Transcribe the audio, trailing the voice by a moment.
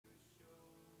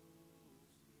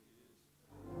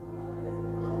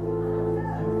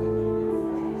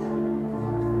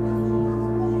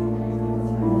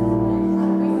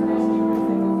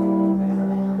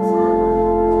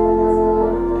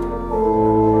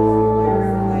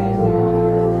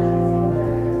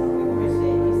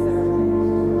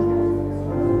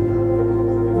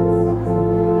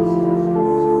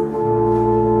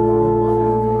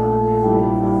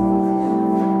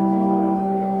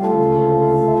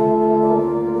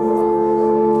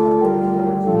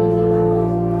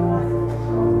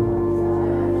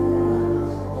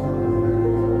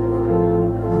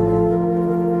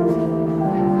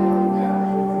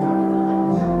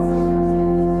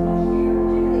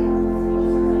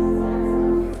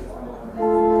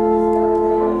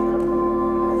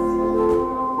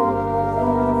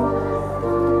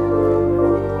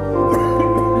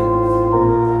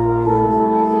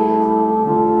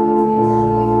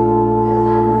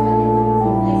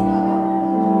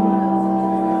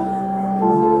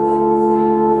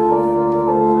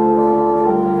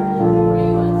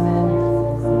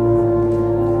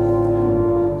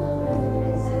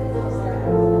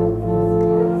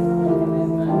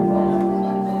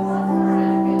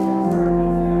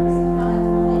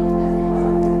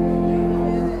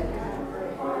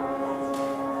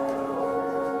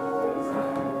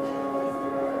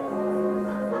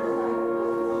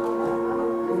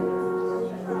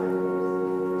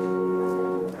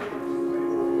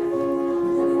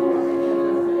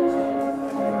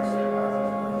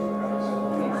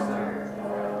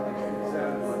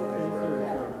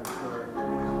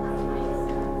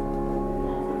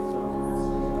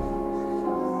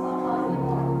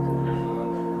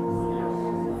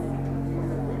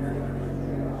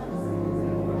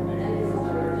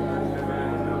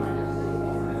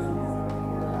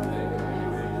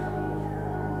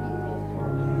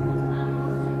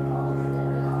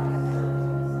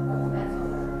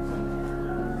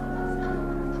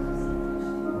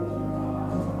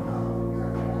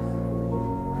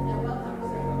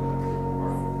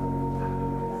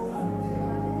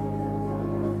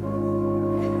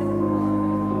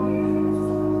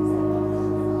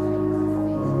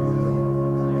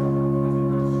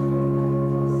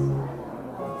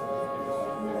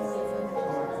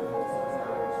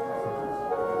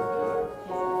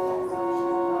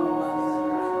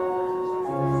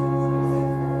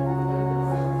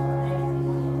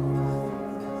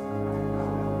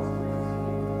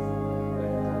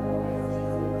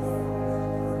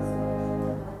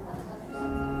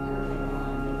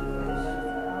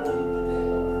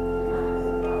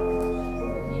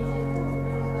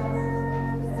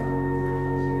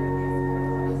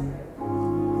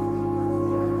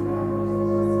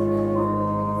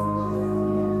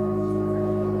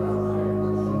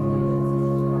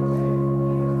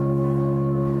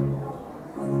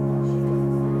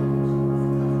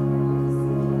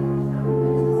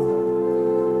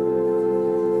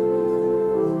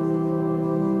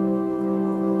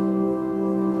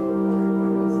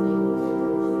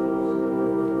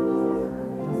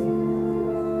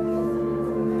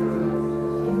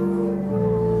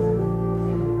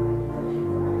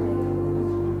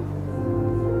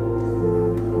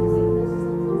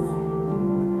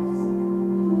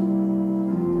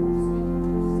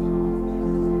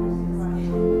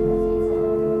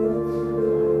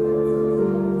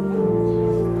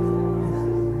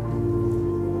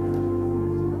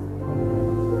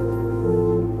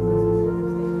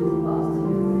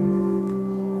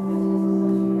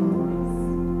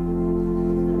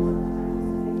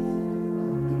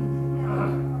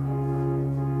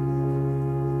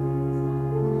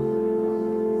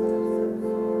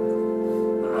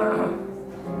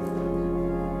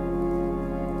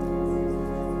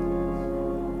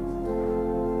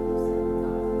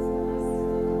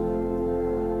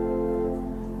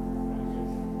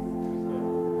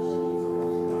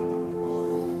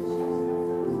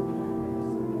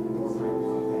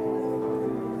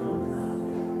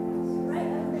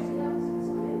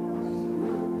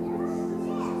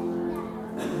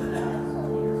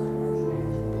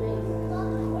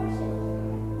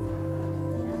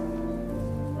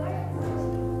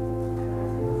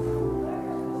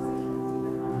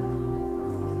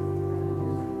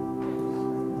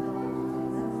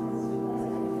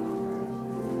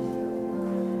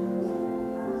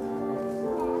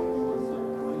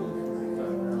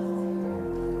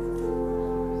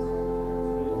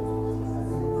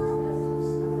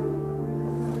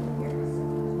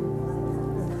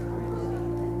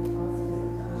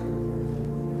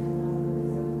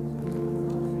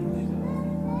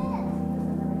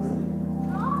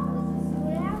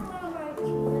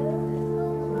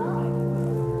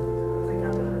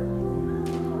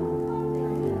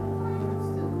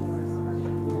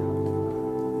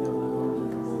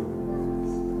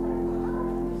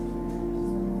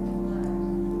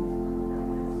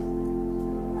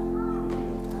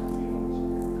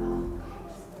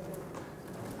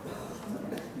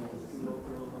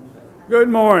Good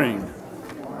morning.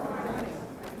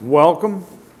 Welcome.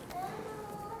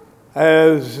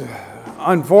 As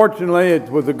unfortunately, it's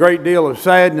with a great deal of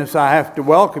sadness I have to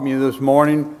welcome you this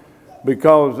morning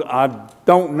because I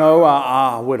don't know,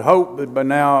 I would hope that by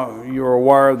now you're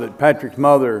aware that Patrick's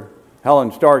mother,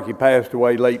 Helen Starkey, passed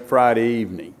away late Friday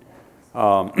evening.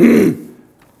 The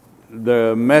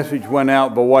message went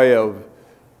out by way of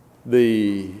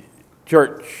the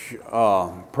church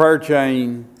prayer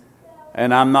chain,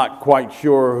 and I'm not quite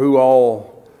sure who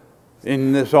all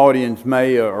in this audience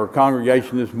may or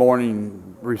congregation this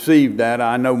morning received that.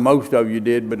 I know most of you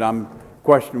did, but I'm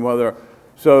questioning whether.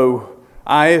 So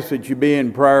I ask that you be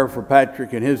in prayer for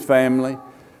Patrick and his family.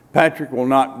 Patrick will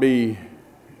not be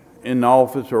in the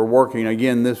office or working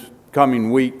again this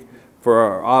coming week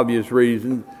for obvious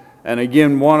reasons. And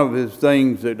again, one of his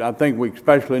things that I think we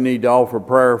especially need to offer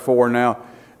prayer for now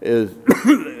is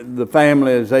the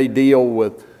family as they deal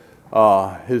with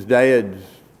his dad's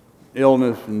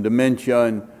illness and dementia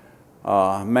and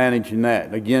managing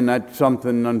that. Again, that's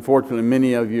something unfortunately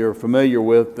many of you are familiar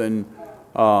with, and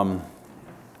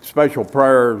special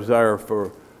prayers there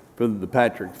for the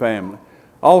Patrick family.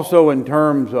 Also, in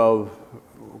terms of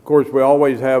course, we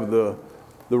always have the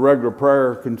regular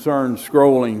prayer concerns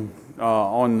scrolling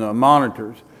on the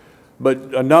monitors, but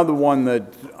another one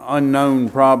that's unknown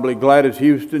probably, Gladys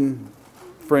Houston,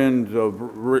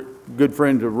 good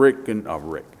friends of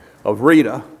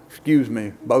Rita, excuse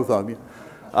me, both of you,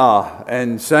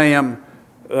 and Sam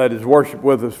that has worshiped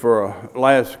with us for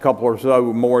last couple or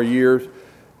so more years.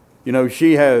 You know,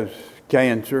 she has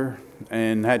cancer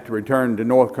and had to return to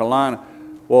North Carolina.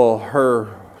 Well,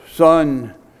 her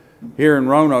son here in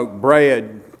Roanoke,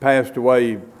 Brad, passed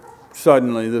away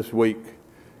suddenly this week.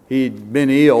 He'd been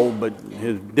ill, but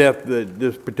his death at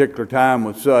this particular time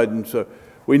was sudden, so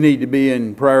we need to be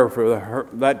in prayer for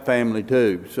that family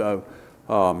too. So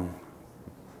I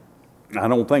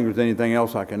don't think there's anything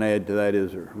else I can add to that,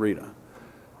 is there, Rita?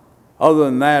 Other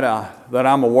than that, that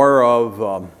I'm aware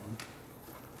of,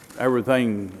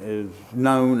 everything is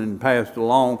known and passed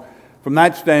along. From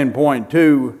that standpoint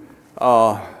too,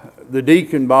 the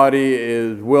deacon body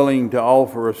is willing to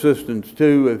offer assistance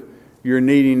too if you're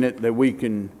needing it that we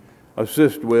can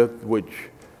assist with, which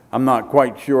I'm not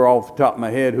quite sure off the top of my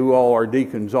head who all our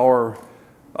deacons are.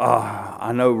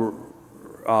 I know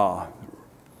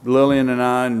Lillian and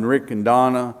I and Rick and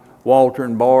Donna, Walter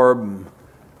and Barb,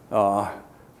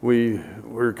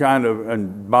 we're kind of,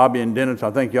 and Bobby and Dennis,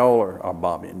 I think y'all are,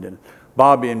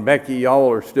 Bobby and Becky,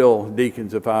 y'all are still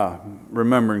deacons if I'm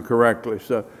remembering correctly.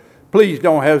 So please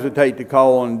don't hesitate to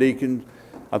call on deacons.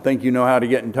 I think you know how to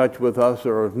get in touch with us,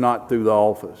 or if not, through the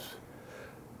office.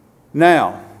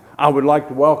 Now, I would like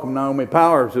to welcome Naomi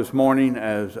Powers this morning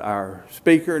as our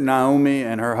speaker. Naomi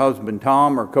and her husband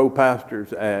Tom are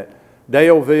co-pastors at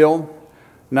Daleville.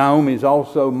 Naomi's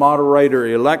also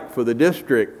moderator-elect for the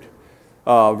district,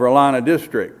 Verlina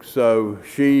district, so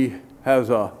she has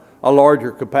a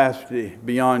larger capacity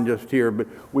beyond just here. But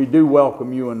we do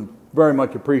welcome you and very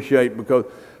much appreciate, because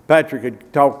Patrick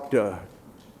had talked to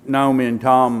Naomi and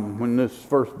Tom when this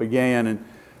first began, and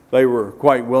they were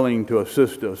quite willing to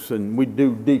assist us, and we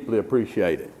do deeply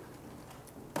appreciate it.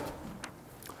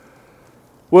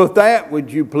 With that,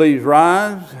 would you please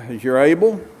rise as you're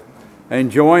able and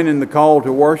join in the call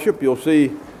to worship? You'll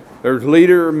see there's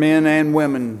leader men and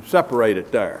women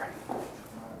separated there.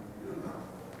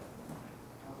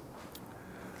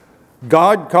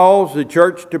 God calls the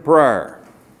church to prayer.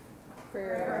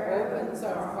 Prayer opens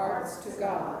our hearts to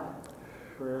God.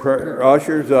 Prayer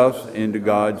ushers us into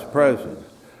God's presence.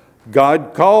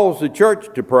 God calls the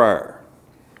church to prayer.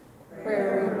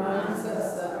 Prayer reminds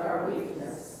us of our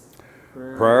weakness.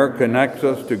 Prayer connects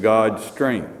us to God's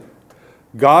strength.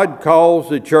 God calls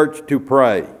the church to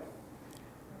pray.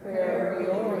 Prayer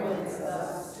reorients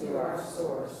us to our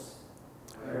source.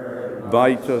 Prayer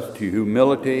invites us to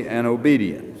humility and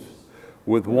obedience.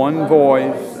 With one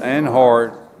voice and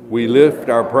heart, we lift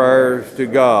our prayers to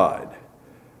God.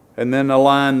 And then the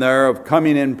line there of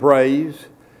coming in praise.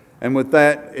 And with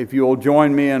that, if you'll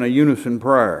join me in a unison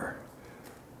prayer.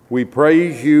 We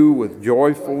praise you with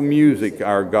joyful music,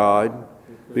 our God,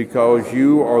 because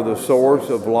you are the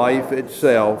source of life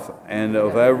itself and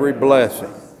of every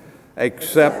blessing.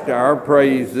 Accept our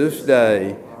praise this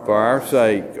day for our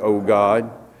sake, O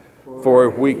God. For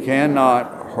if we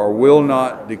cannot or will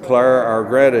not declare our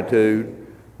gratitude,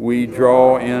 we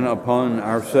draw in upon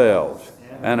ourselves,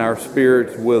 and our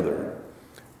spirits wither.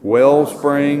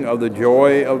 Wellspring of the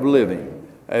joy of living,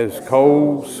 as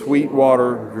cold, sweet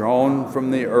water drawn from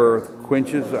the earth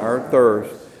quenches our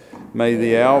thirst, may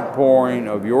the outpouring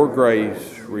of your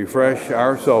grace refresh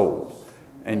our souls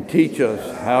and teach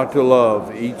us how to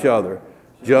love each other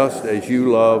just as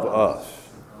you love us.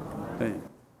 Amen.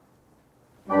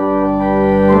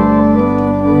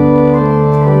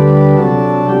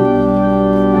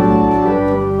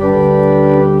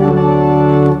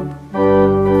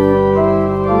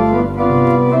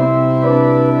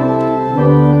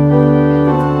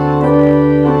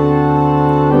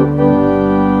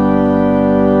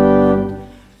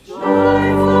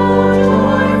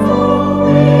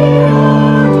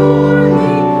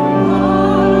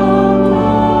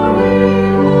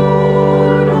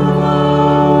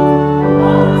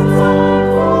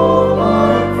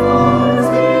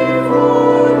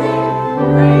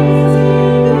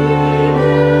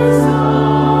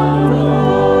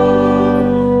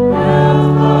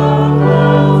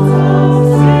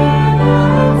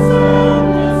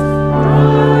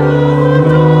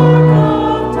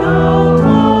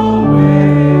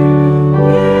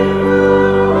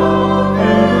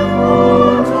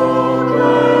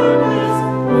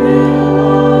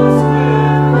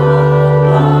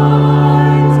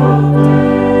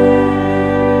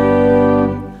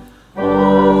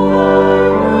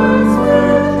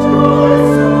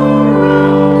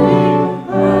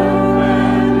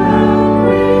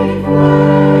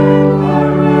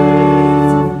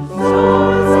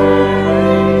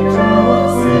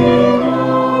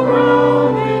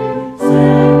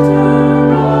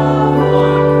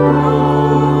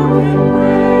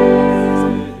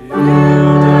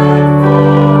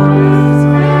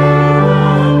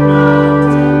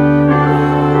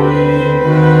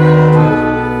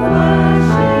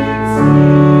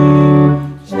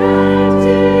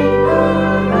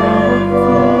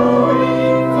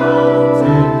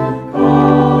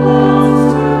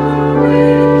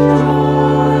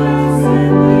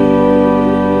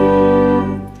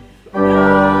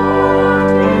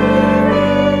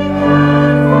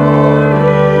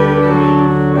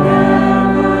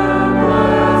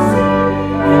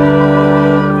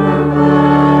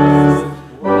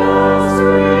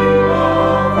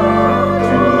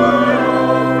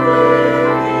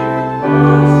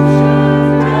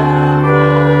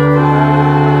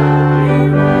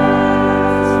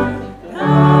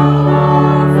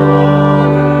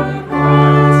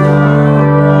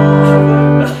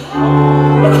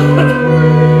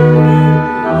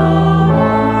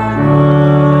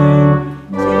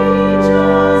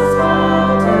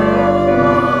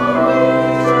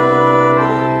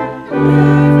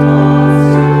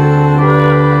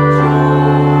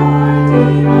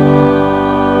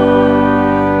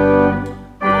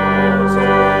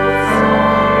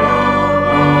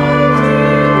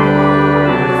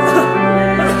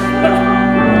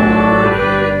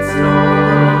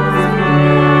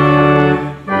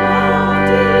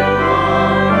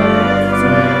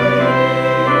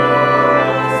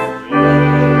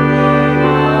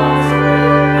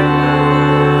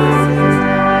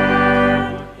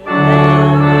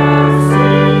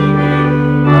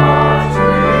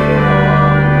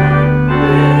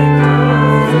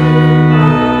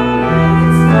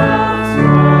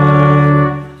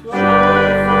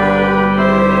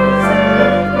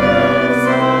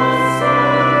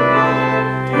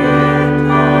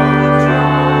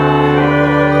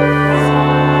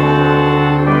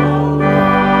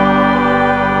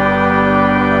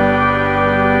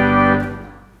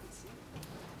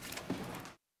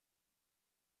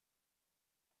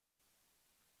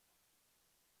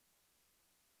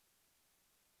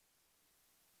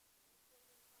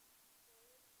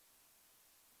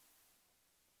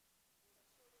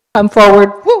 Come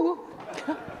forward. Woo.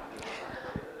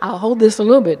 I'll hold this a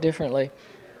little bit differently.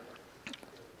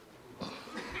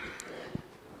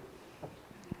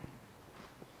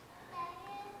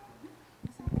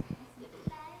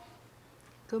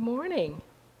 Good morning.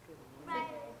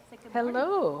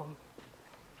 Hello.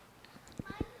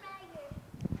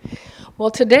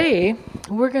 Well, today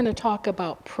we're going to talk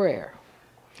about prayer.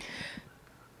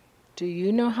 Do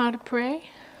you know how to pray?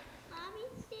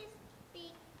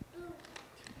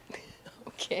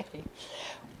 Okay.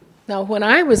 Now, when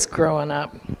I was growing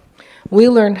up, we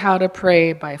learned how to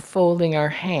pray by folding our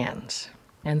hands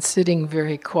and sitting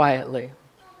very quietly,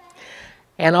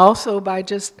 and also by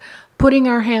just putting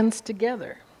our hands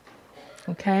together,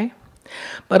 okay?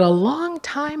 But a long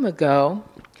time ago,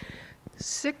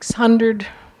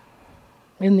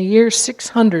 in the year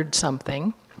 600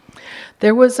 something,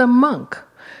 there was a monk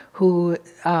who,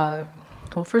 well,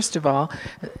 first of all,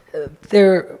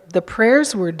 the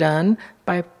prayers were done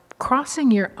by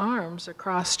crossing your arms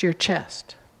across your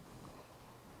chest.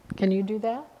 Can you do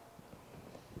that?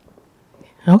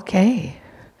 Okay.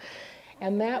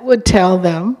 And that would tell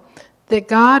them that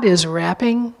God is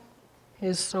wrapping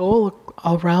His soul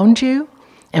around you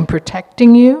and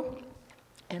protecting you,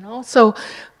 and also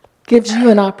gives you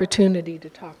an opportunity to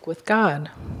talk with God.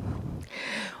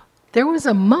 There was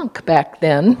a monk back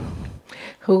then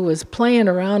who was playing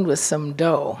around with some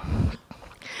dough.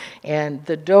 And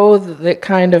the dough that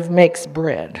kind of makes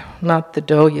bread, not the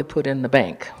dough you put in the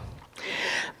bank.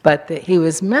 But he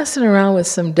was messing around with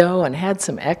some dough and had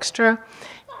some extra,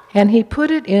 and he put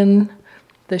it in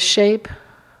the shape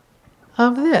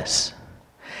of this.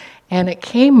 And it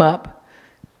came up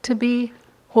to be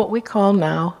what we call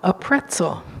now a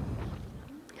pretzel.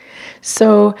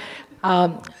 So,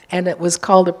 and it was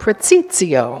called a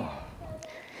pretzizio.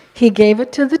 He gave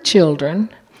it to the children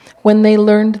when they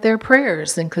learned their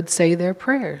prayers and could say their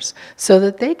prayers, so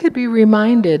that they could be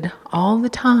reminded all the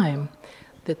time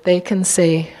that they can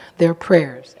say their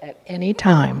prayers at any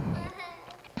time.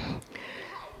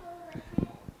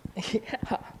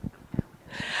 Yeah.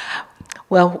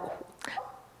 Well,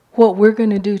 what we're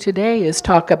going to do today is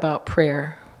talk about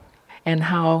prayer and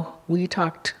how we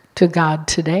talk to God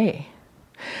today.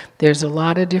 There's a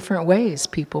lot of different ways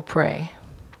people pray.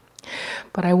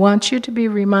 But I want you to be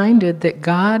reminded that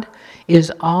God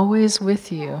is always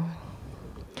with you.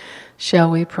 Shall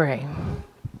we pray?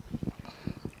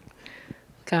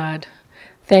 God,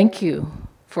 thank you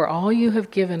for all you have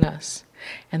given us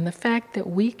and the fact that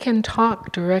we can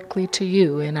talk directly to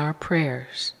you in our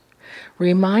prayers.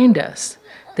 Remind us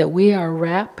that we are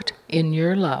wrapped in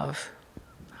your love.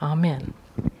 Amen.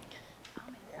 And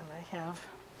I have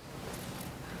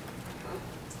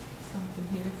something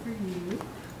here for you.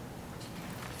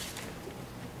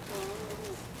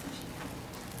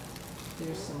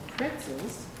 There's some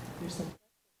pretzels. There's some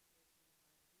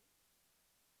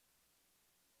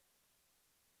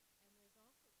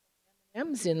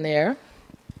M&Ms in there.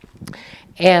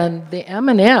 And the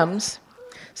M&Ms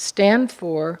stand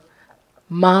for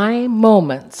My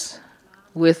Moments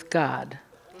with God.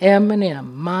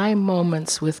 M&M, My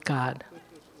Moments with God.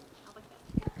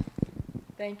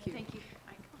 Thank you. Thank you.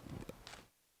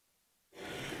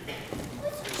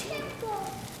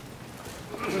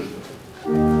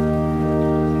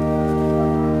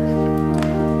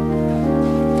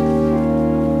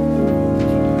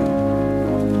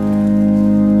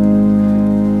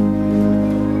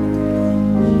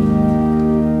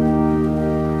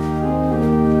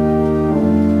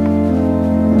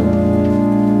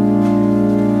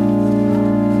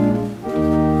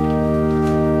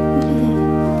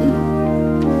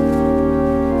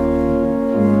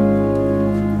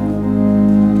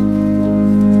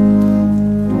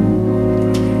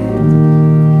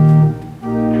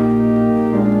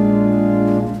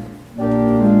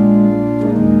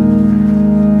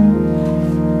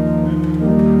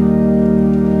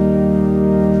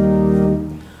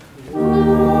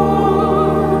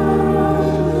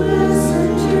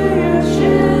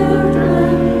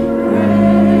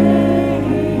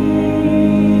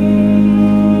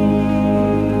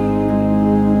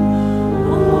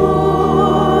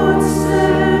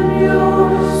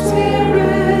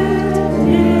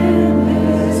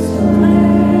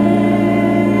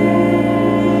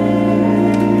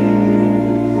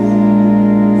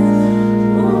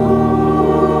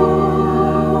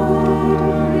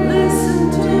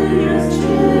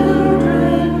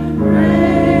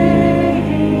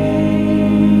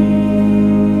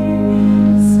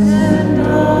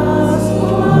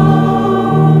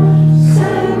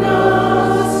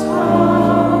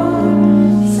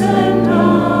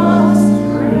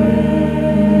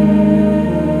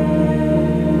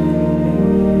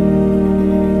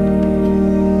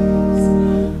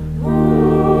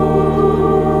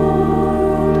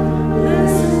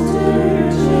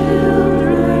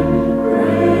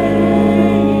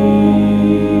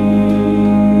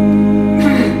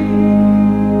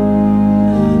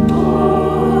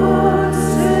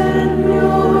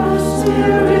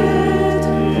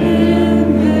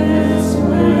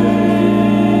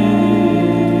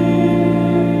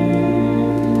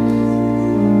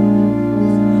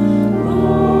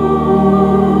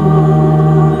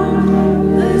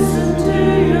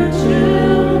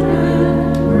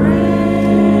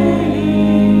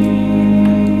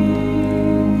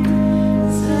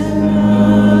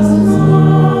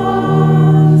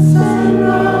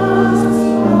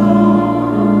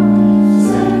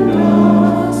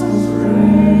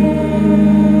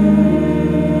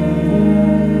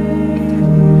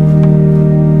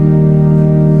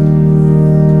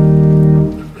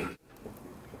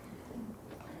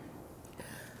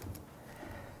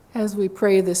 As we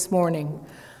pray this morning,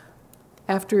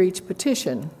 after each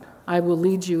petition, I will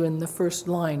lead you in the first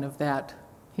line of that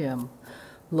hymn.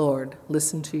 Lord,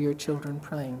 listen to your children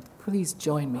praying. Please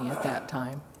join me at that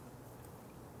time.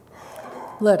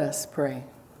 Let us pray.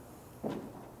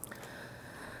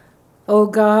 O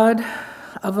God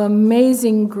of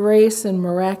amazing grace and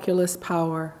miraculous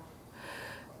power,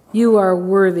 you are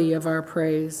worthy of our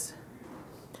praise.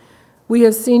 We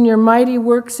have seen your mighty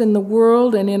works in the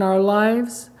world and in our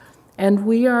lives, and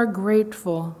we are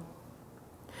grateful.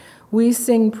 We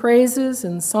sing praises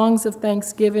and songs of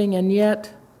thanksgiving, and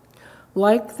yet,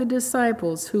 like the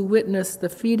disciples who witnessed the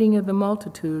feeding of the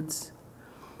multitudes,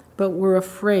 but were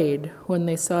afraid when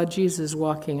they saw Jesus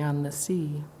walking on the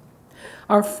sea,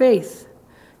 our faith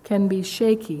can be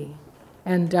shaky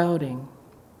and doubting.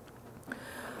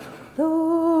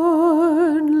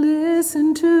 Lord,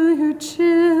 listen to your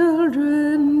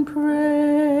children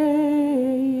praying.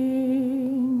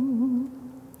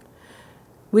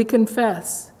 We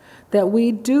confess that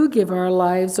we do give our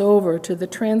lives over to the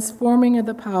transforming of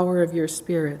the power of your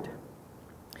Spirit.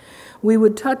 We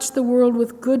would touch the world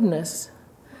with goodness,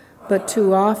 but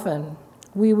too often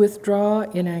we withdraw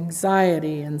in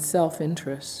anxiety and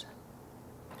self-interest.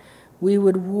 We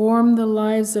would warm the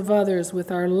lives of others with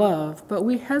our love, but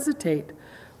we hesitate,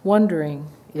 wondering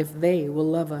if they will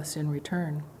love us in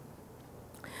return.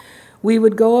 We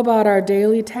would go about our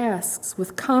daily tasks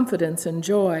with confidence and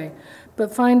joy,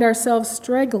 but find ourselves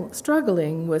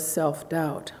struggling with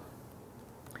self-doubt.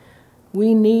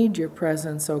 We need your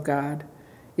presence, O God,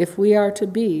 if we are to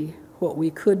be what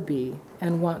we could be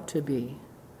and want to be.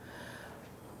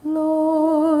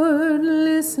 Lord,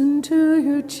 listen to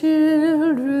your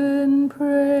children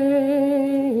praying.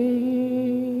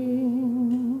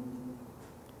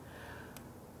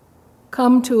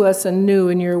 Come to us anew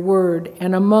in your word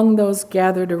and among those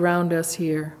gathered around us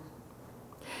here.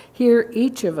 Hear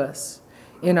each of us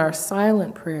in our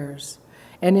silent prayers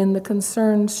and in the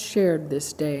concerns shared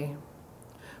this day.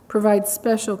 Provide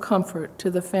special comfort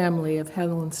to the family of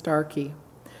Helen Starkey,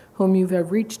 whom you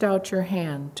have reached out your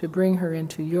hand to bring her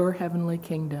into your heavenly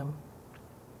kingdom.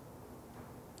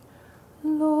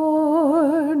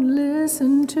 Lord,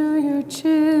 listen to your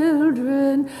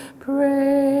children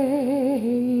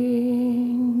praying.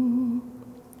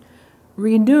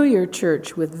 Renew your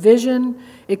church with vision,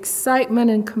 excitement,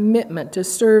 and commitment to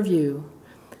serve you.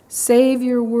 Save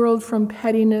your world from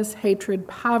pettiness, hatred,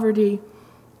 poverty,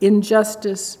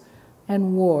 injustice,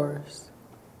 and wars.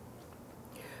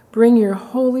 Bring your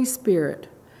Holy Spirit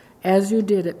as you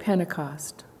did at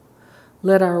Pentecost.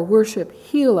 Let our worship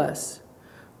heal us,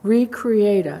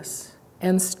 recreate us,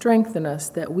 and strengthen us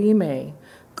that we may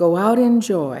go out in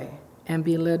joy and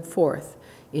be led forth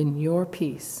in your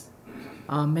peace.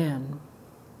 Amen.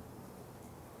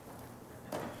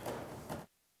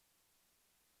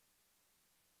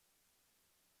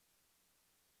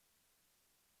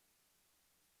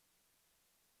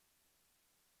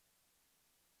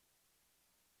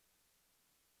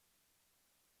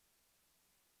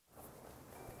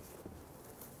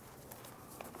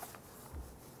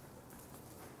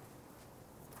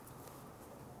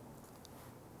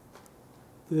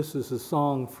 This is a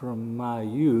song from my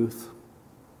youth,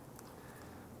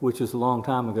 which is a long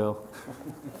time ago.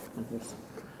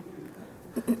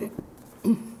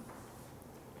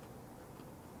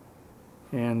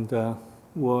 And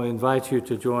we'll invite you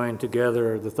to join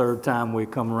together the third time we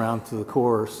come around to the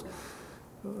chorus.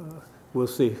 We'll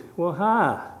see. Well,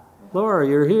 hi. Laura,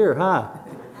 you're here. Hi.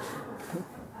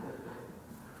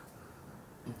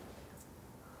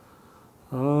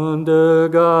 Under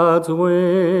God's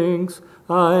wings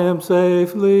I am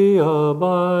safely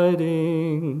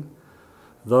abiding,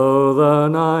 though the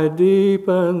night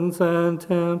deepens and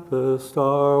tempests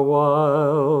are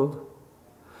wild.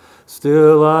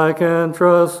 Still I can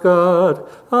trust God,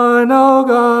 I know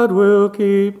God will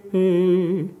keep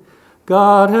me.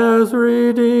 God has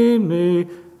redeemed me,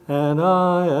 and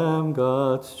I am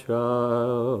God's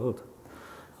child.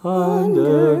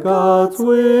 Under God's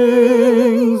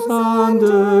wings,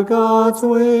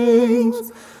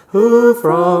 who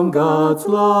from God's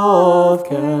love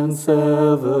can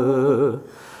sever?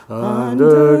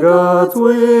 Under God's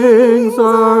wings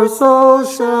our soul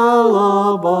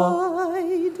shall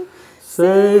abide,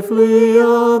 safely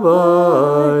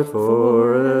abide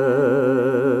forever.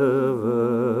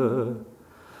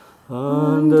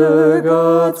 Under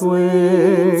God's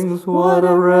wings, what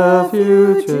a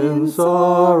refuge in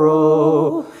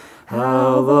sorrow,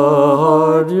 how the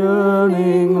heart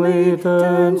yearningly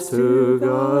turns to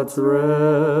God's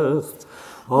rest.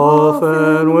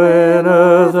 Often when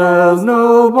earth has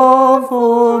no balm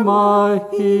for my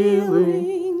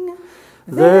healing,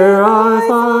 there I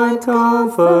find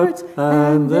comfort,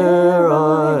 and there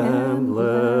I am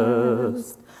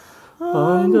blessed.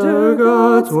 Under under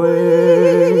God's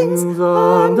wings,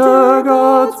 under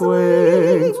God's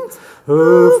wings.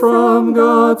 Who from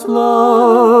God's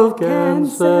love can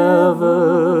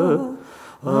sever?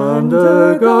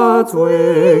 Under God's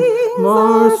wings,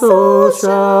 my soul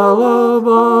shall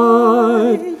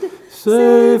abide,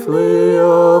 safely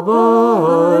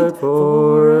abide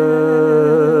forever.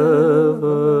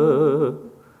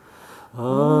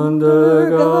 Under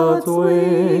God's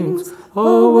wings,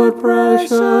 oh, what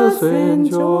precious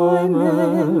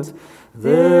enjoyment!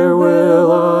 There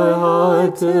will I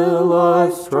hide till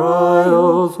life's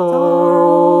trials are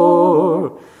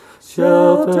o'er.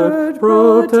 Sheltered,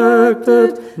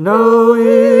 protected, no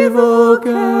evil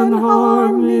can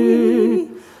harm me.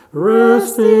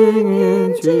 Resting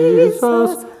in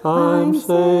Jesus, I'm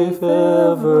safe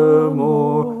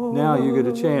evermore. Now you get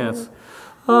a chance.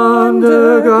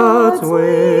 Under God's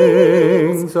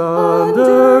wings,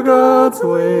 under God's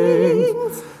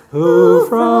wings. Who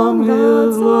from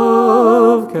His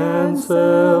love can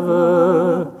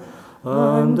sever?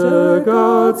 Under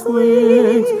God's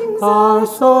wings, our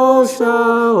soul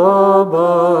shall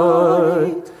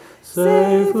abide,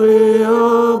 safely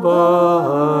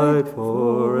abide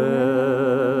forever.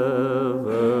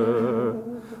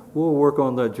 We'll work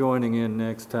on that joining in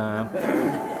next time.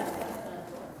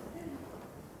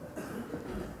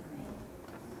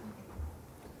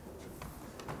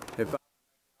 If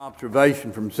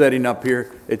observation from sitting up here,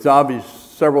 it's obvious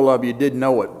several of you did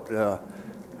know it,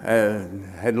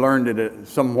 had learned it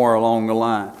somewhere along the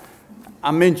line.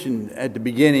 I mentioned at the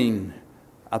beginning,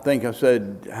 I think I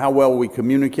said how well we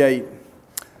communicate.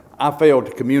 I failed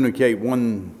to communicate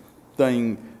one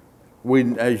thing.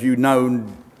 We, as you know,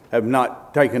 have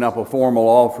not taken up a formal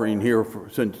offering here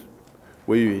since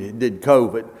we did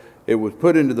COVID. It was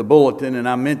put into the bulletin, and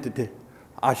I meant to,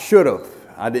 I should have,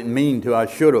 I didn't mean to, I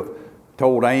should have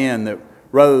told Ann that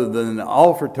rather than the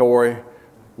offertory,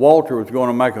 Walter was going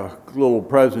to make a little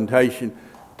presentation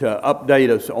to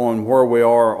update us on where we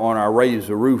are on our Raise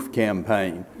the Roof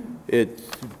campaign.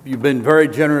 You've been very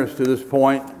generous to this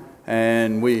point,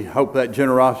 and we hope that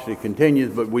generosity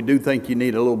continues, but we do think you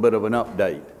need a little bit of an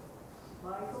update.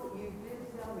 Michael, you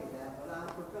did tell me that, but I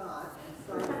forgot.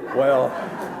 I'm sorry. Well,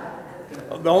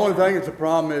 the only thing that's a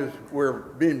problem is we're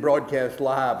being broadcast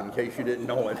live, in case you didn't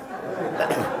know it.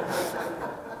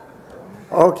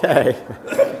 Okay,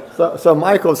 so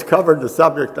Michael's covered the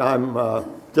subject. I'm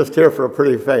just here for a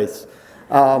pretty face.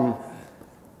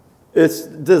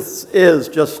 This is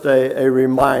just a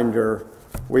reminder.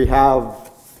 We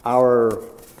have our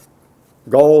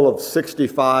goal of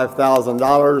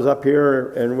 $65,000 up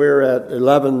here, and we're at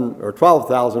 11 or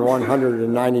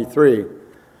 12,193.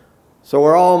 So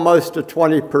we're almost at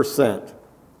 20%.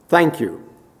 Thank you.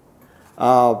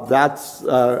 That's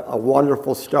a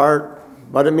wonderful start.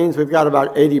 But it means we've got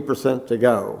about 80% to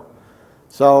go.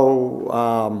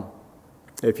 So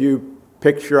if you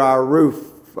picture our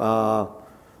roof,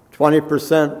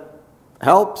 20%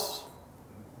 helps.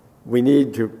 We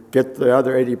need to get the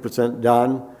other 80%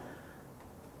 done.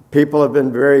 People have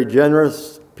been very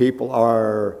generous. People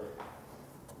are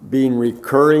being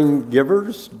recurring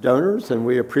givers, donors, and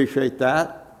we appreciate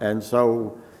that. And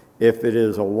so if it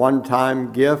is a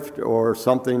one-time gift or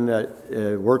something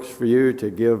that works for you to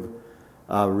give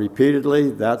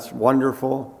repeatedly, that's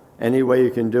wonderful. Any way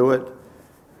you can do it.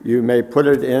 You may put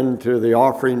it into the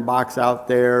offering box out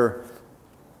there.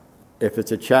 If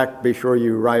it's a check, be sure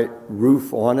you write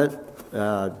roof on it.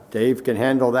 Dave can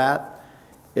handle that.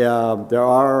 There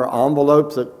are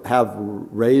envelopes that have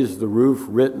Raise the Roof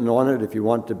written on it if you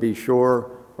want to be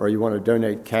sure, or you want to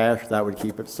donate cash, that would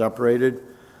keep it separated.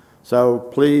 So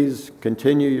please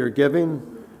continue your giving.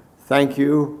 Thank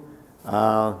you.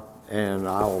 And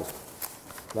I'll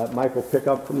let Michael pick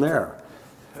up from there.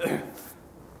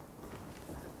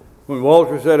 When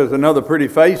Walter said there's another pretty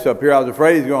face up here, I was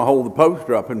afraid he was going to hold the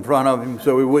poster up in front of him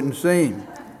so we wouldn't see him.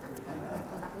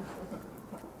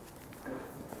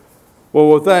 Well,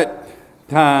 with that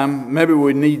time, maybe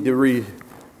we need to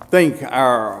rethink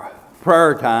our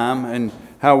prayer time and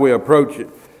how we approach it.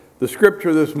 The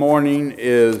scripture this morning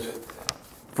is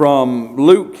from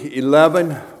Luke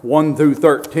 11, 1 through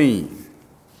 13.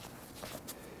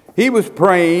 He was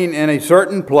praying in a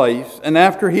certain place, and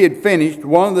after he had finished,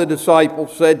 one of the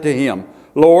disciples said to him,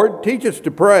 "Lord, teach us to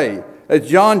pray, as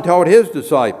John taught his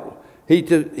disciples."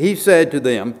 He said to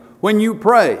them, "When you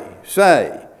pray,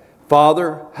 say,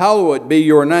 'Father, hallowed be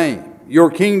your name. Your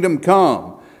kingdom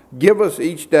come. Give us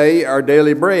each day our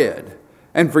daily bread,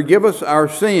 and forgive us our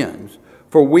sins,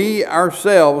 for we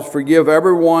ourselves forgive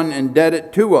everyone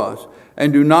indebted to us,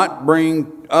 and do not bring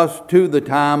us to the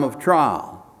time of trial.'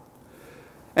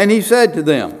 And he said to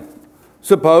them,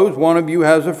 Suppose one of you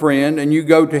has a friend, and you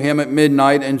go to him at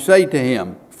midnight and say to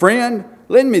him, "Friend,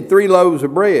 lend me 3 loaves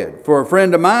of bread, for a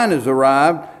friend of mine has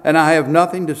arrived, and I have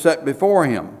nothing to set before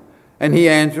him." And he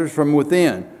answers from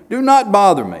within, "Do not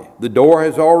bother me. The door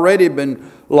has already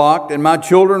been locked, and my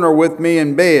children are with me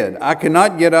in bed. I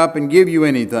cannot get up and give you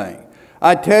anything."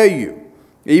 I tell you,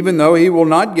 even though he will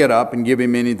not get up and give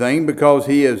him anything because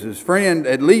he is his friend,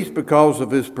 at least because of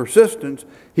his persistence,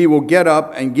 he will get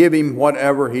up and give him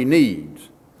whatever he needs.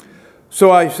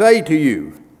 So I say to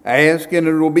you, ask and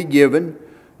it will be given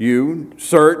you,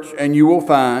 search and you will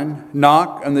find,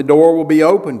 knock and the door will be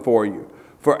open for you.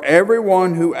 For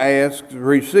everyone who asks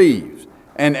receives,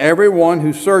 and everyone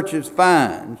who searches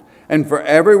finds, and for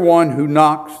everyone who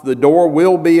knocks the door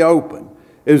will be open.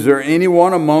 Is there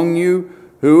anyone among you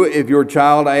who, if your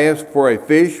child asks for a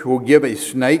fish, will give a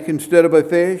snake instead of a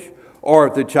fish? Or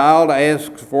if the child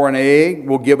asks for an egg,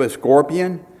 will give a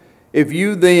scorpion? If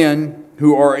you then,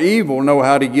 who are evil, know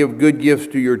how to give good gifts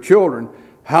to your children,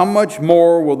 how much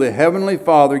more will the Heavenly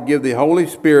Father give the Holy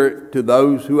Spirit to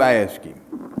those who ask Him?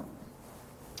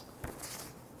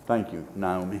 Thank you,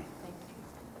 Naomi.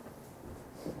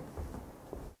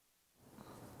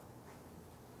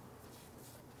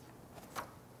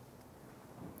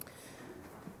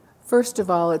 First of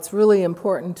all, it's really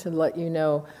important to let you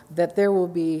know that there will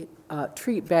be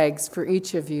treat bags for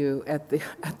each of you at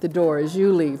the door as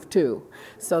you leave too.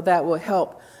 So that will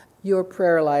help your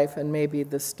prayer life and maybe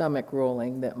the stomach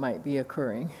rolling that might be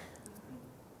occurring.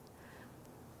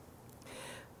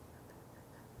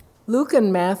 Luke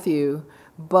and Matthew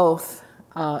both,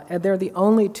 they're the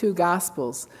only 2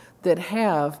 Gospels that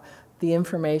have the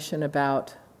information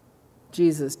about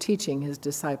Jesus teaching his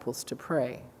disciples to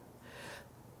pray.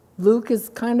 Luke is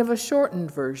kind of a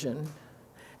shortened version,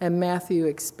 and Matthew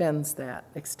extends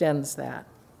that.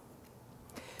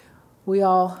 We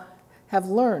all have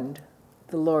learned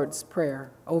the Lord's Prayer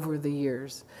over the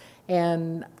years,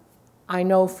 and I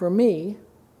know for me,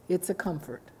 it's a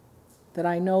comfort that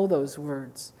I know those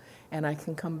words, and I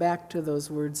can come back to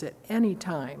those words at any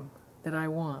time that I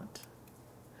want.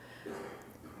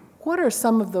 What are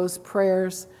some of those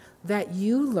prayers that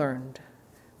you learned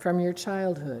from your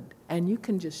childhood? And you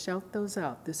can just shout those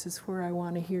out. This is where I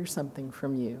want to hear something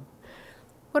from you.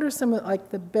 What are some of,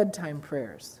 like, the bedtime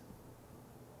prayers?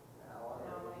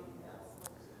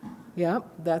 Yep,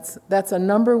 that's a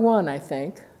number 1, I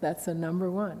think. That's a number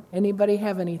 1. Anybody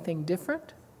have anything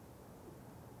different?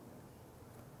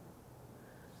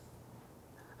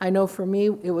 I know for me,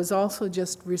 it was also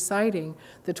just reciting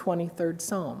the 23rd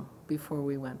Psalm before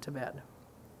we went to bed.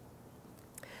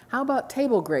 How about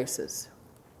table graces?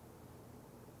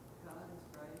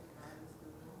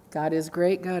 God is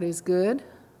great, God is good.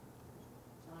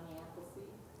 Johnny Appleseed.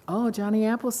 Oh, Johnny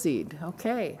Appleseed.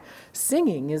 Okay.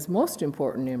 Singing is most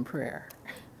important in prayer.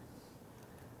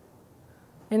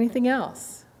 Anything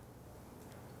else?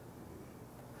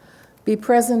 Be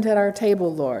present at our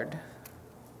table, Lord,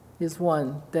 is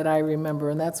one that I remember,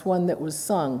 and that's one that was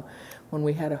sung when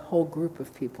we had a whole group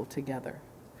of people together.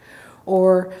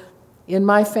 Or in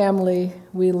my family,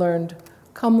 we learned,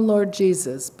 "Come, Lord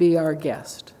Jesus, be our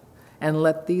guest, and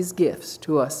let these gifts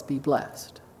to us be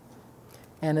blessed."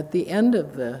 And at the end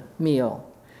of the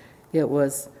meal, it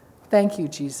was, "Thank you,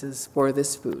 Jesus, for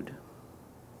this food."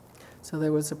 So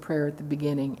there was a prayer at the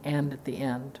beginning and at the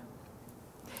end.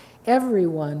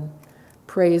 Everyone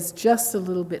prays just a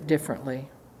little bit differently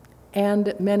and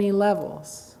at many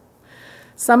levels.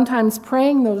 Sometimes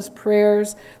praying those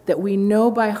prayers that we know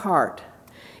by heart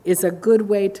is a good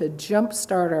way to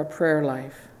jumpstart our prayer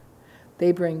life.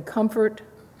 They bring comfort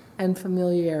and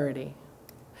familiarity.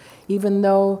 Even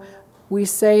though we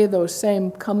say those same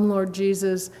 "Come, Lord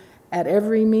Jesus" at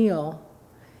every meal,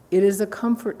 it is a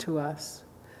comfort to us,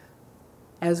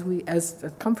 as a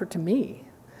comfort to me,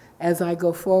 as I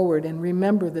go forward and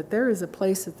remember that there is a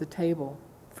place at the table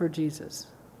for Jesus.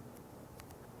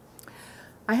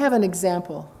 I have an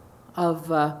example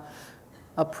of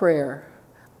a prayer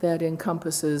that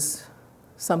encompasses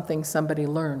something somebody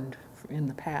learned in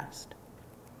the past.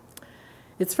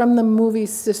 It's from the movie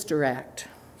Sister Act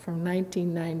from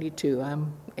 1992.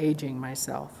 I'm aging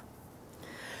myself.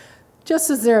 Just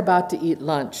as they're about to eat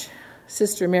lunch,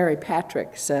 Sister Mary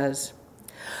Patrick says,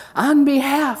 "On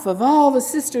behalf of all the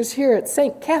sisters here at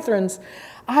St. Catherine's,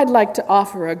 I'd like to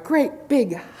offer a great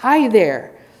big hi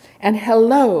there and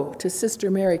hello to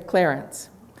Sister Mary Clarence.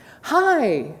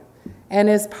 Hi! And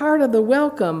as part of the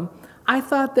welcome, I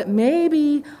thought that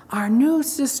maybe our new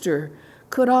sister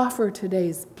could offer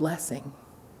today's blessing."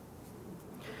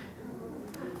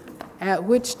 At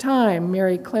which time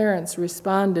Mary Clarence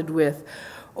responded with,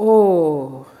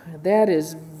 Oh, that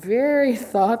is very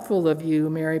thoughtful of you,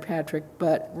 Mary Patrick,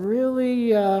 but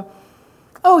really,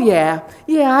 oh yeah,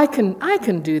 I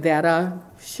can do that,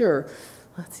 sure.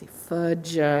 Let's see,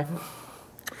 fudge,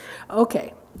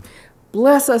 okay.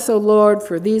 Bless us, O Lord,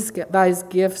 for thy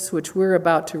gifts which we're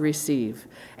about to receive.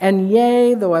 And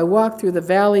yea, though I walk through the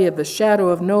valley of the shadow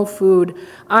of no food,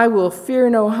 I will fear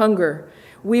no hunger.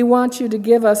 We want you to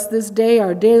give us this day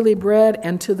our daily bread,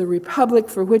 and to the republic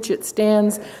for which it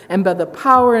stands, and by the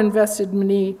power invested in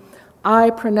me,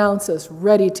 I pronounce us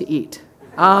ready to eat.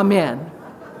 Amen.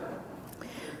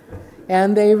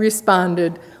 And they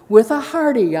responded with a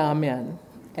hearty amen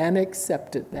and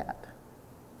accepted that.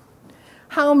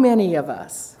 How many of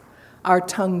us are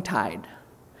tongue-tied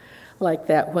like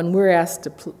that when we're asked to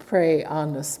pray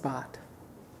on the spot?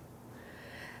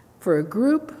 For a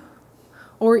group,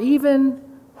 or even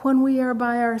when we are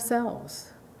by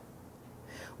ourselves.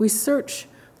 We search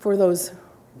for those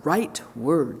right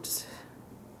words.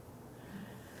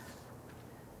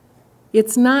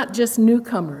 It's not just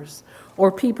newcomers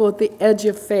or people at the edge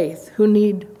of faith who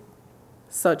need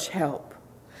such help.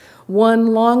 One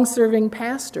long-serving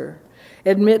pastor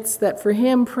admits that for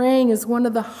him, praying is one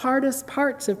of the hardest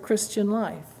parts of Christian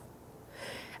life.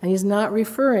 And he's not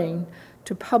referring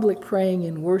to public praying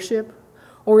in worship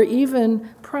or even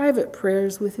private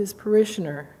prayers with his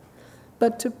parishioner,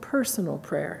 but to personal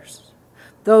prayers,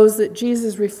 those that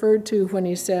Jesus referred to when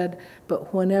he said,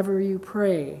 "But whenever you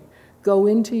pray, go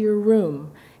into your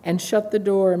room and shut the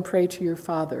door and pray to your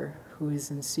Father who is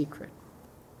in secret."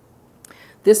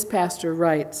 This pastor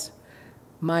writes,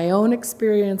 "My own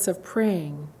experience of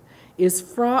praying is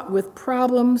fraught with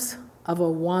problems of a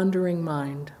wandering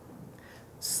mind,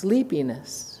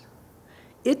 sleepiness,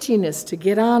 itchiness to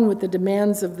get on with the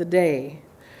demands of the day,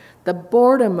 the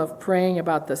boredom of praying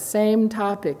about the same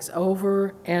topics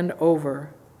over and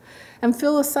over, and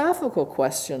philosophical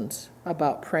questions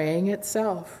about praying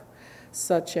itself,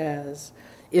 such as,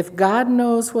 if God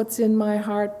knows what's in my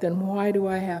heart, then why do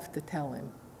I have to tell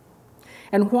him?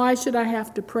 And why should I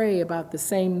have to pray about the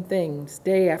same things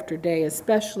day after day,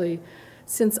 especially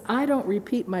since I don't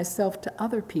repeat myself to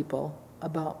other people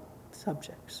about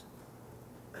subjects?"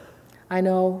 I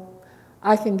know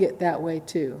I can get that way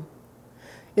too.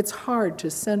 It's hard to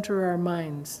center our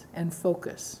minds and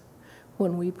focus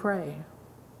when we pray.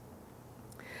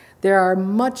 There are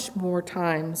much more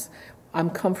times I'm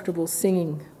comfortable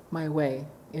singing my way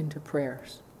into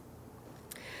prayers.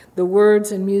 The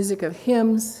words and music of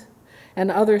hymns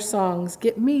and other songs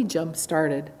get me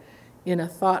jump-started in a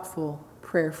thoughtful,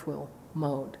 prayerful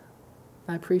mode.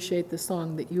 I appreciate the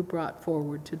song that you brought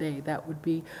forward today. That would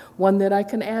be one that I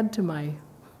can add to my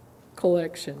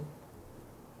collection.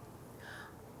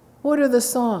 What are the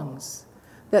songs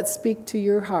that speak to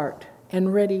your heart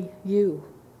and ready you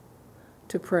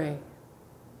to pray?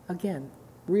 Again,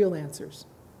 real answers.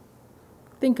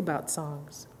 Think about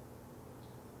songs.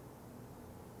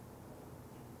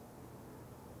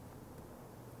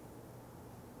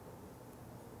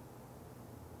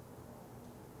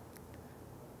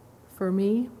 For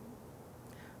me,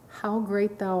 how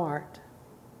great thou art.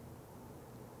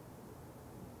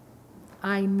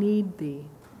 I need thee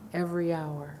every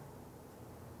hour.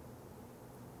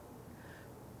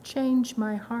 Change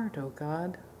my heart, O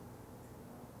God.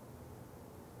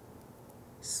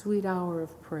 Sweet hour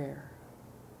of prayer.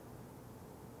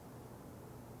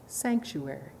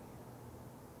 Sanctuary.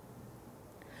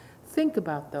 Think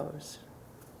about those.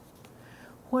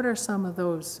 What are some of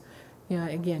those? Yeah,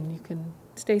 again, you can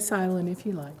stay silent if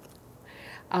you like.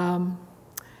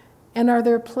 And are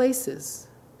there places,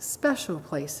 special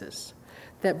places,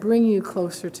 that bring you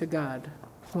closer to God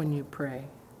when you pray?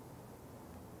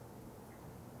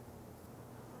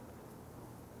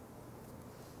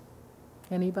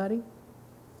 Anybody?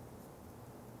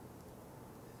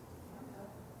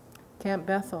 Camp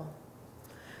Bethel.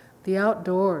 The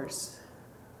outdoors.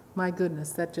 My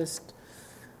goodness, that just,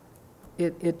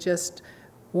 it just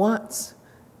wants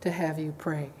to have you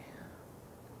pray.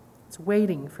 It's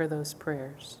waiting for those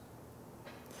prayers.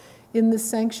 In the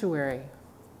sanctuary,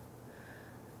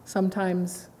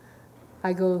 sometimes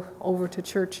I go over to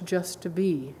church just to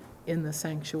be in the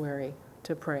sanctuary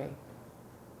to pray.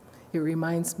 It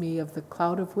reminds me of the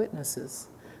cloud of witnesses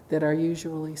that are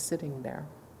usually sitting there.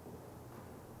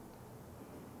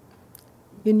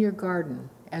 In your garden,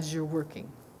 as you're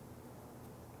working,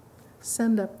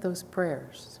 send up those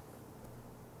prayers.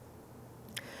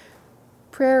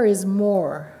 Prayer is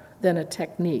more than a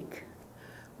technique,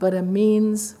 but a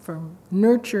means for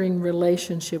nurturing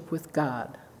relationship with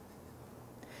God.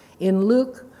 In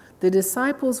Luke, the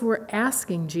disciples were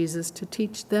asking Jesus to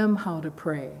teach them how to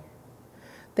pray.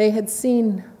 They had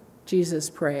seen Jesus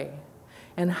pray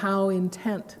and how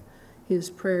intent his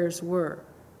prayers were.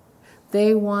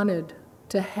 They wanted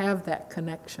to have that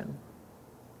connection.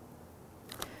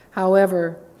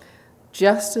 However,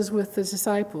 just as with the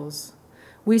disciples,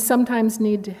 we sometimes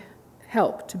need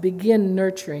help to begin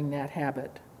nurturing that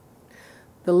habit.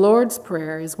 The Lord's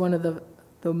Prayer is one of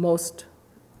the most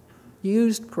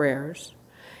used prayers,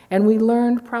 and we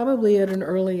learned probably at an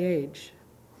early age.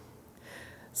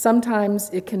 Sometimes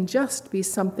it can just be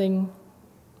something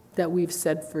that we've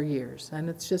said for years, and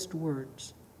it's just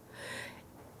words.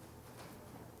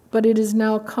 But it is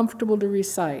now comfortable to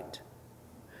recite.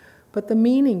 But the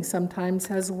meaning sometimes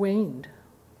has waned.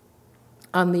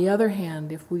 On the other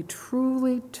hand, if we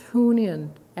truly tune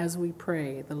in as we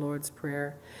pray the Lord's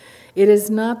Prayer, it is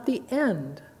not the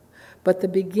end, but the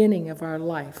beginning of our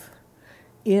life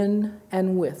in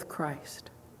and with Christ.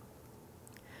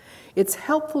 It's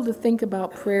helpful to think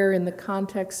about prayer in the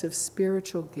context of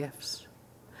spiritual gifts,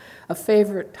 a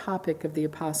favorite topic of the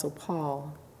Apostle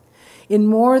Paul. In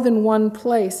more than one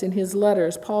place in his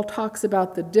letters, Paul talks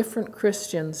about the different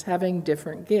Christians having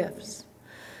different gifts,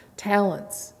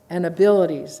 talents, and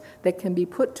abilities that can be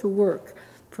put to work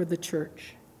for the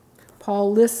church.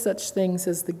 Paul lists such things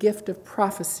as the gift of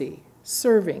prophecy,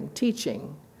 serving,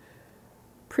 teaching,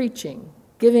 preaching,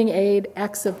 giving aid,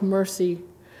 acts of mercy,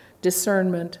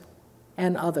 discernment,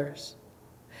 and others.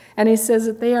 And he says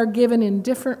that they are given in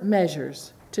different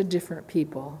measures to different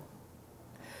people.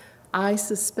 I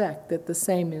suspect that the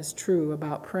same is true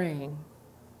about praying.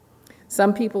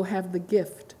 Some people have the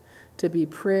gift to be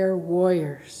prayer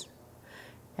warriors,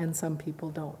 and some people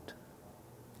don't.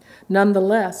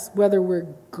 Nonetheless, whether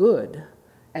we're good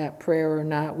at prayer or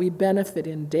not, we benefit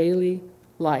in daily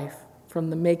life from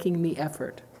making the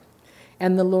effort.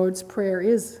 And the Lord's Prayer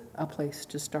is a place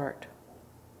to start.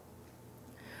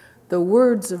 The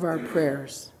words of our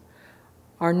prayers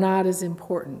are not as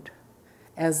important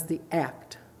as the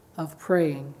act of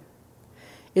praying.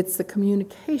 It's the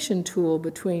communication tool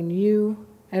between you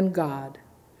and God.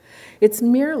 It's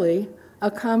merely a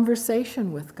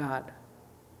conversation with God.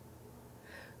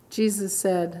 Jesus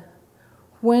said,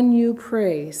 "When you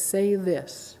pray, say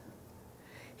this."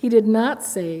 He did not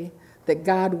say that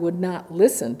God would not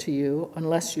listen to you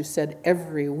unless you said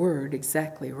every word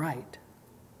exactly right.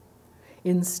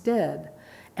 Instead,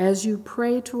 as you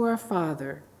pray to our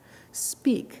Father,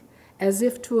 speak as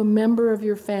if to a member of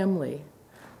your family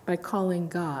by calling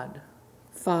God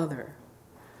Father,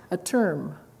 a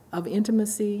term of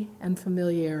intimacy and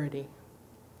familiarity.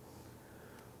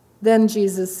 Then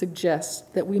Jesus suggests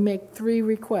that we make 3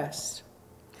 requests,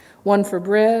 one for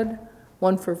bread,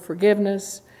 one for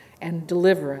forgiveness and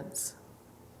deliverance,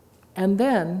 and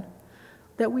then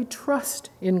that we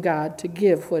trust in God to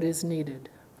give what is needed.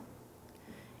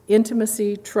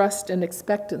 Intimacy, trust, and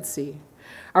expectancy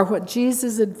are what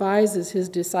Jesus advises his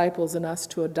disciples and us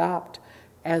to adopt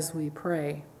as we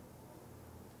pray.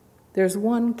 There's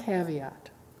one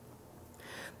caveat,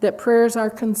 that prayers are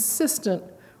consistent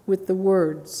with the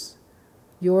words,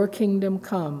 "Your kingdom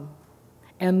come,"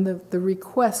 and the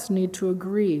requests need to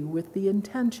agree with the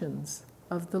intentions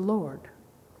of the Lord.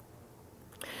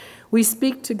 We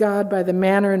speak to God by the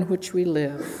manner in which we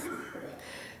live.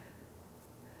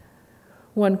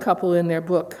 One couple in their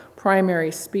book,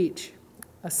 Primary Speech,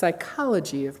 A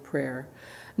Psychology of Prayer,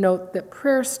 note that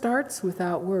prayer starts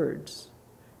without words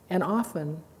and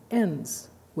often ends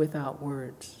without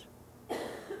words.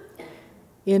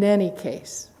 In any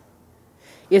case,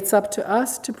 it's up to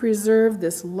us to preserve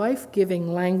this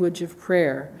life-giving language of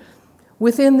prayer.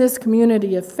 Within this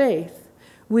community of faith,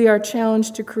 we are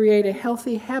challenged to create a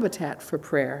healthy habitat for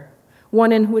prayer,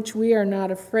 one in which we are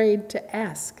not afraid to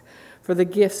ask for the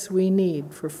gifts we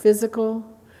need for physical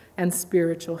and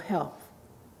spiritual health,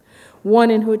 one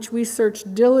in which we search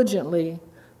diligently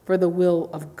for the will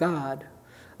of God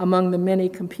among the many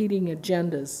competing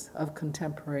agendas of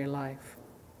contemporary life,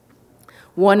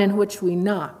 one in which we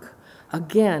knock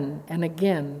again and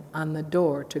again on the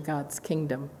door to God's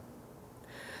kingdom.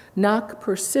 Knock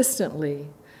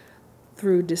persistently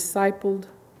through disciplined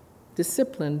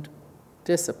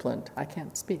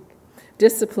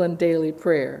daily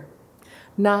prayer.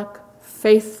 Knock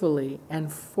faithfully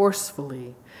and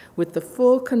forcefully with the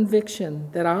full conviction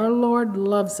that our Lord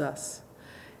loves us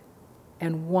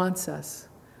and wants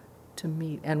to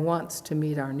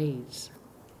meet our needs.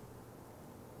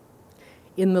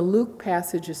 In the Luke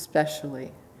passage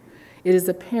especially, it is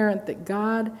apparent that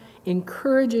God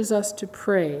encourages us to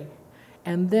pray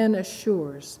and then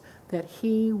assures that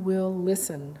he will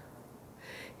listen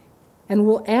and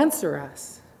will answer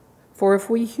us For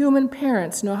if we human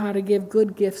parents know how to give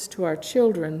good gifts to our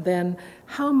children, then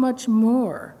how much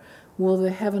more will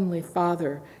the Heavenly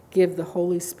Father give the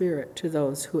Holy Spirit to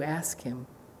those who ask Him?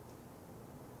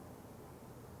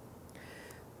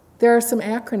 There are some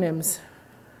acronyms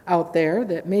out there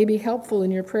that may be helpful in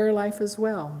your prayer life as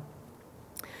well.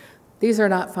 These are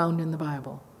not found in the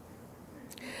Bible,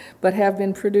 but have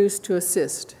been produced to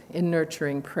assist in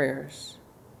nurturing prayers.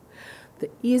 The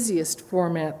easiest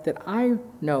format that I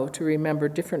know to remember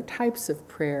different types of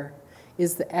prayer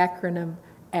is the acronym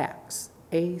ACTS,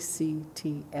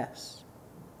 A-C-T-S.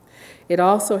 It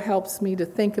also helps me to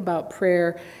think about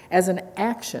prayer as an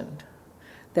action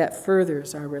that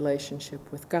furthers our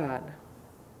relationship with God.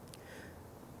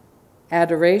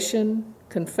 Adoration,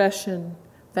 confession,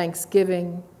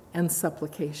 thanksgiving, and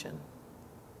supplication.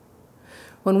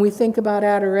 When we think about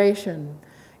adoration,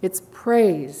 it's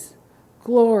praise,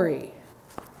 glory,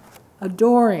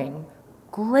 adoring,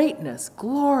 greatness,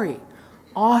 glory,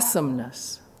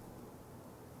 awesomeness.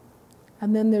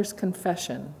 And then there's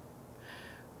confession,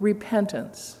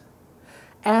 repentance,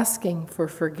 asking for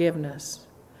forgiveness,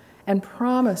 and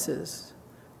promises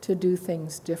to do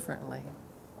things differently.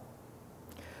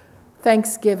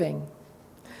 Thanksgiving,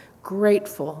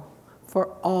 grateful for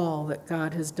all that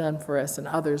God has done for us and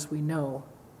others we know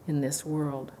in this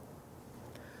world.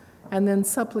 And then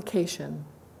supplication.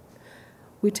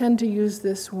 We tend to use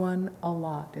this one a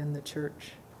lot in the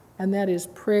church, and that is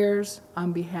prayers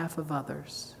on behalf of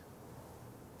others.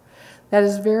 That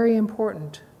is very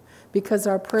important because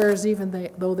our prayers, even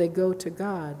though they go to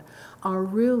God, are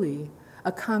really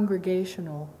a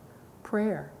congregational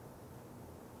prayer.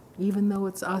 Even though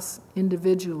it's us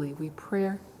individually, we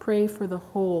pray for the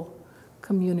whole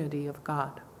community of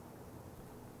God.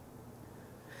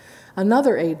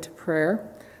 Another aid to prayer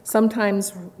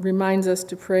sometimes reminds us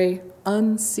to pray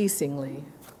unceasingly,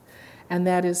 and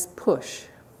that is push.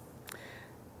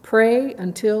 Pray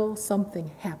until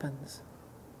something happens,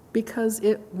 because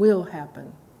it will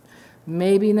happen.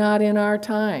 Maybe not in our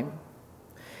time.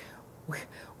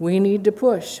 We need to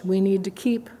push. We need to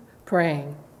keep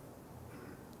praying.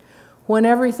 When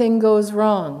everything goes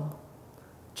wrong,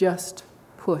 just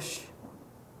push.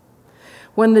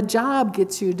 When the job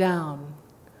gets you down,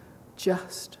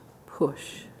 just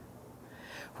push.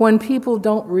 When people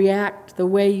don't react the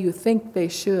way you think they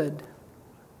should,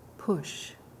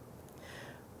 push.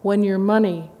 When your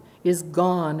money is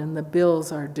gone and the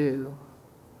bills are due,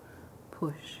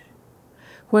 push.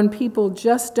 When people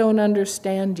just don't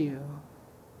understand you,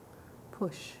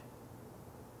 push.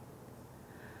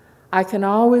 I can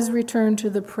always return to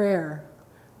the prayer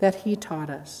that He taught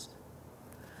us.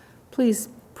 Please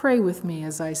pray with me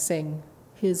as I sing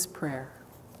His prayer.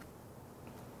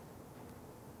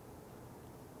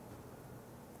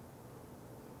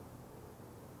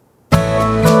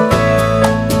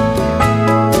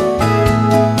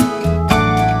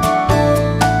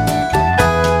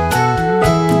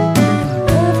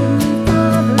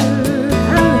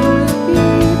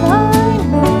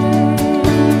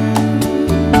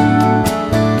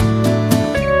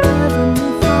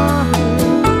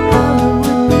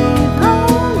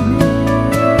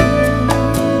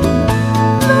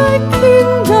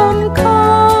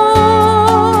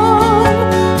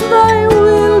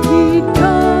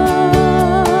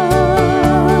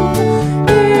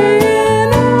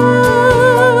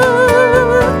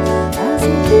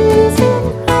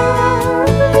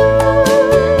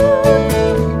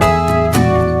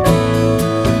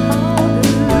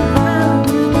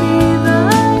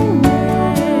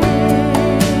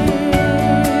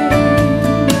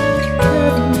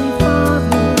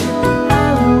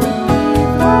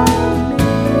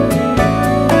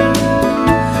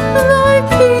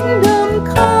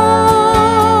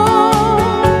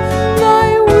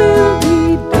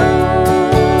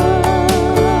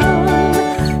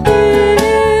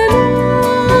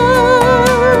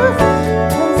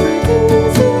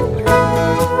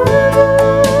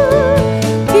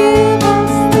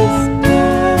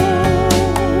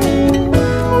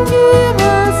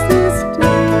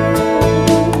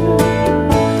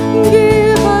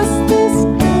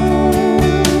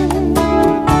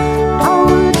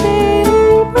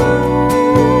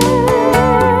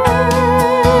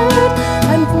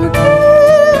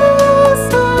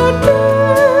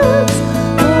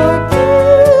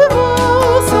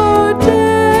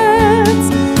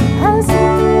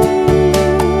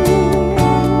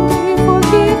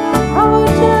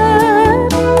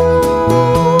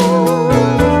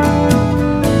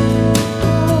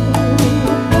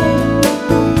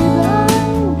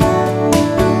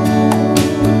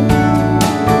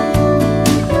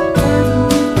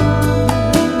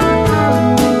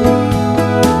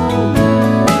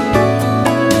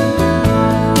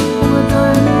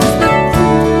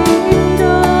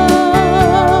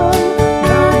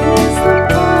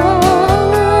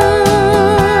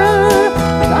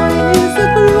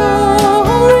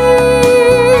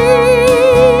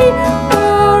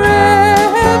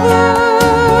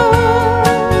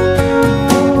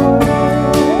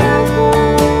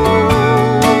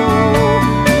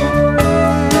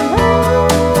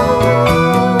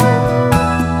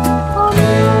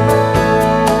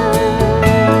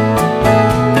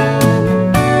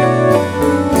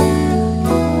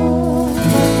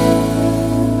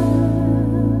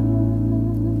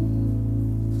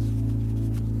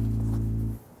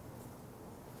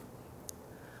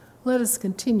 Let us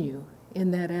continue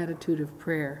in that attitude of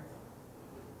prayer.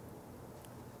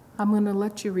 I'm going to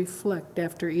let you reflect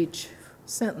after each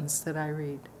sentence that I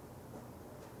read.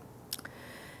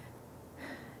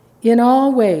 In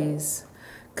all ways,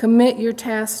 commit your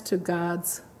tasks to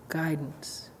God's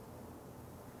guidance.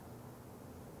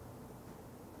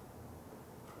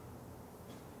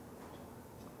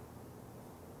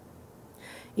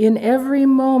 In every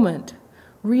moment,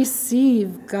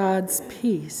 receive God's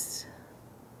peace.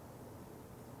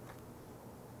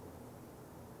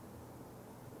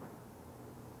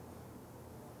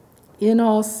 In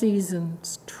all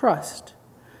seasons, trust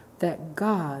that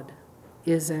God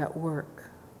is at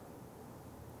work.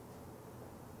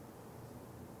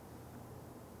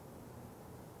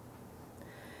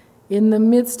 In the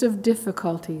midst of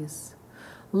difficulties,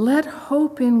 let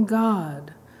hope in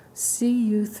God see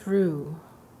you through.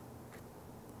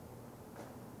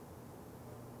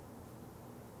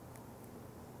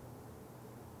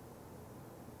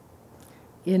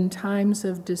 In times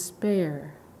of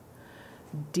despair,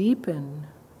 deepen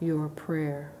your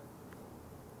prayer.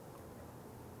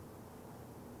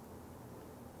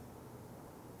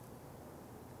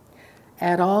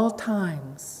 At all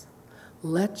times,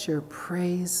 let your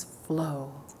praise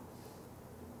flow.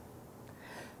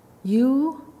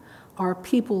 You are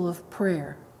people of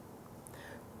prayer.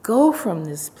 Go from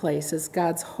this place as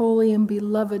God's holy and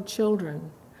beloved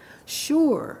children,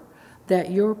 sure that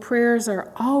your prayers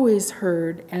are always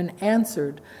heard and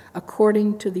answered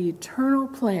according to the eternal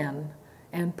plan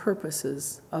and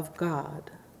purposes of God.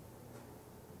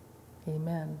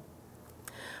 Amen.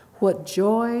 What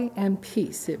joy and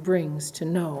peace it brings to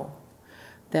know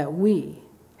that we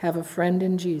have a friend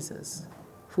in Jesus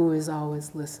who is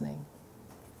always listening.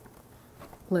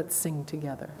 Let's sing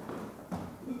together.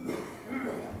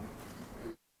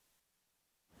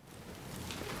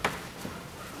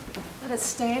 Let us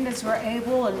stand as we're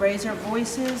able and raise our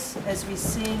voices as we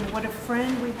sing, "What a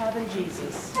Friend We Have in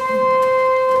Jesus." What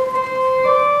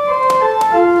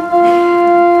a friend we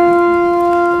have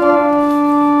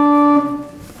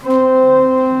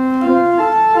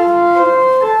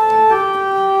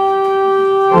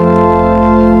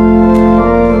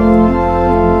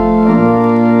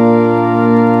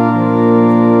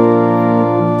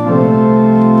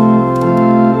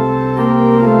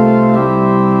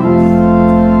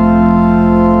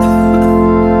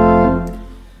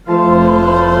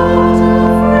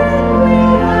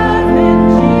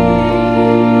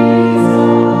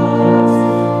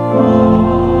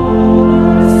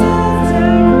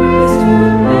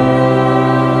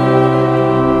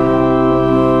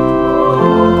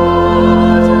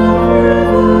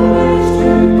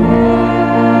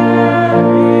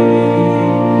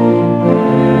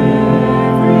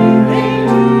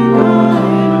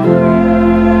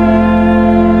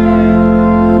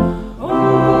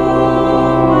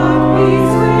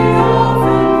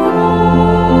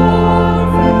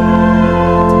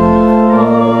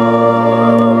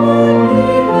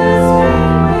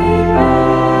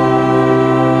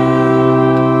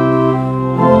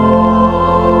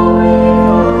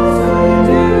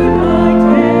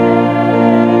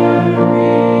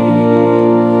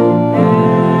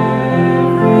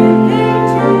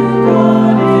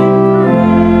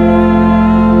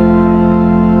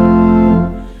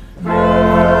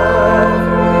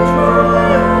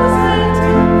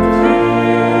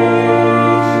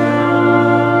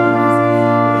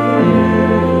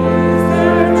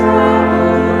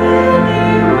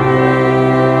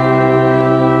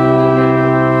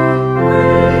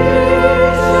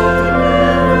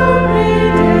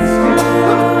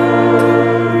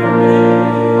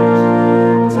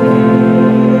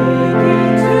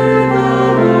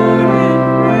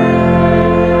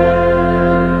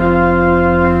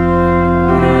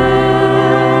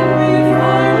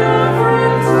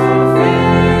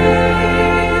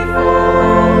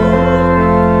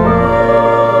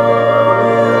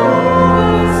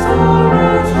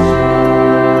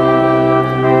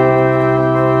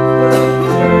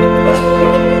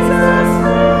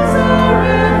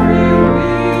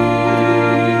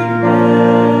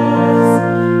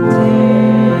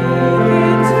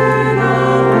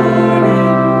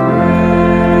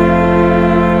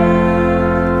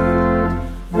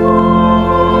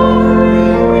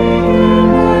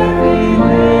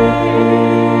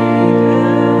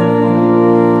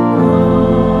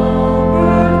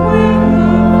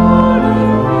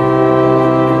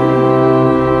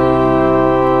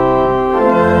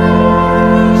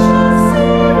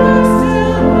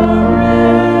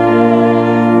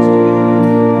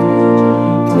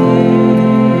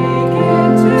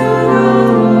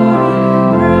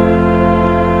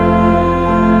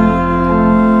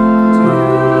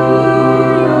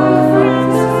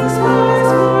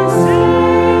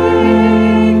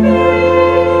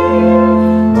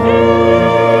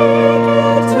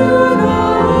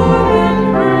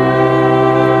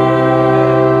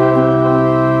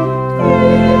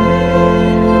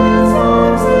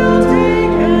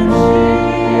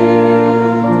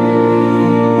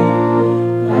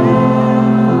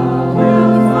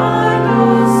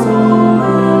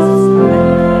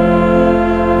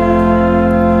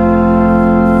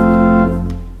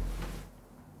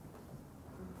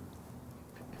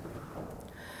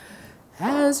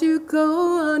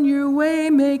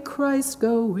Christ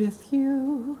go with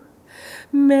you.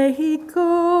 May he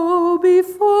go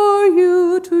before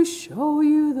you to show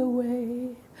you the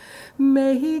way.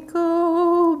 May he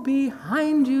go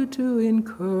behind you to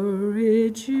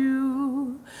encourage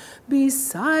you,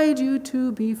 beside you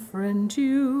to befriend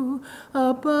you,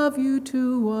 above you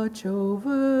to watch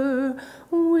over,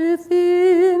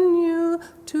 within you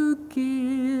to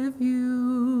give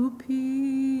you peace.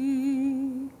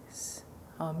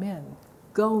 Amen.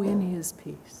 Go in his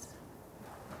peace.